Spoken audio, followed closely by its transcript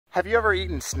Have you ever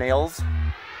eaten snails?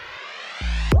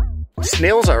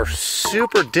 Snails are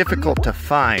super difficult to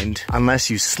find unless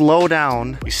you slow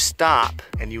down, you stop,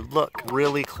 and you look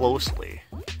really closely.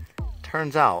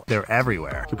 Turns out they're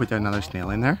everywhere. You put another snail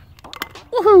in there?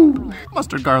 Woohoo!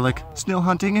 Mustard garlic, snail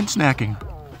hunting and snacking.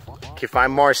 Can you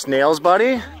find more snails,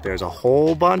 buddy? There's a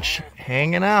whole bunch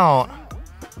hanging out.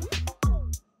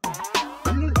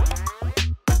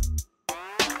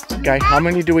 Guy, how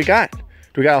many do we got?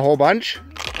 Do we got a whole bunch?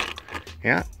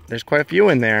 Yeah, there's quite a few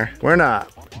in there. We're in a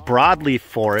broadleaf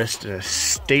forest, a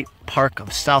state park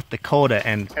of South Dakota,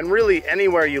 and really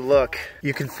anywhere you look,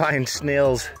 you can find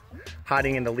snails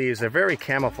hiding in the leaves. They're very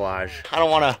camouflage. I don't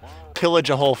want to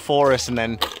pillage a whole forest and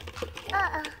then...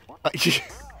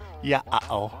 Yeah,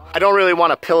 uh-oh. I don't really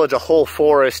want to pillage a whole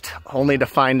forest only to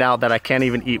find out that I can't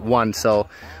even eat one, so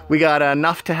we got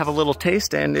enough to have a little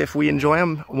taste, and if we enjoy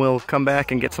them, we'll come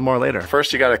back and get some more later.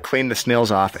 First, you gotta clean the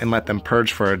snails off and let them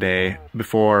purge for a day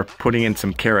before putting in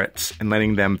some carrots and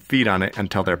letting them feed on it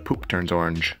until their poop turns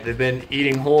orange. They've been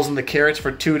eating holes in the carrots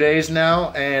for 2 days now,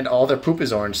 and all their poop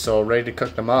is orange, so ready to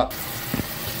cook them up.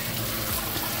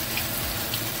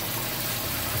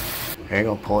 There you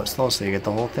go, pull it slow so you get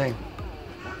the whole thing.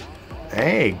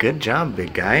 Hey, good job,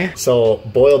 big guy. So,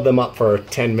 boiled them up for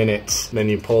 10 minutes, then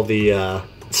you pull the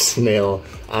snail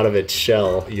out of its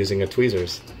shell using a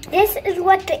tweezers. This is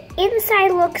what the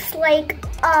inside looks like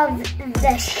of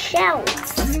the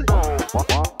shells.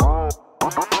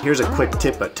 Here's a quick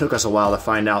tip that took us a while to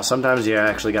find out. Sometimes you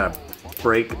actually gotta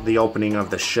break the opening of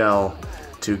the shell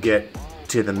to get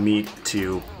to the meat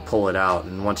to pull it out.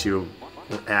 And once you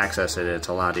access it, it's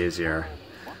a lot easier.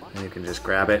 And you can just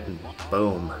grab it and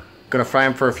boom. Gonna fry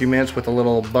them for a few minutes with a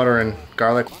little butter and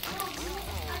garlic.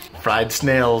 Fried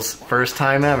snails, first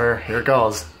time ever. Here it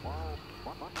goes.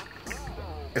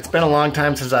 It's been a long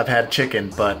time since I've had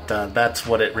chicken, but that's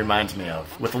what it reminds me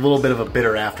of. With a little bit of a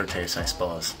bitter aftertaste, I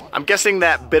suppose. I'm guessing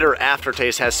that bitter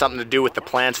aftertaste has something to do with the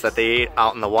plants that they ate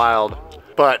out in the wild.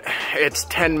 But it's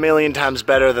 10 million times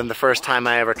better than the first time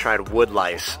I ever tried wood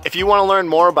lice. If you want to learn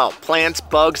more about plants,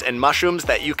 bugs, and mushrooms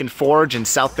that you can forage in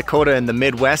South Dakota and the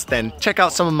Midwest, then check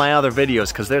out some of my other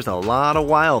videos, because there's a lot of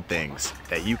wild things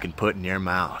that you can put in your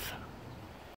mouth.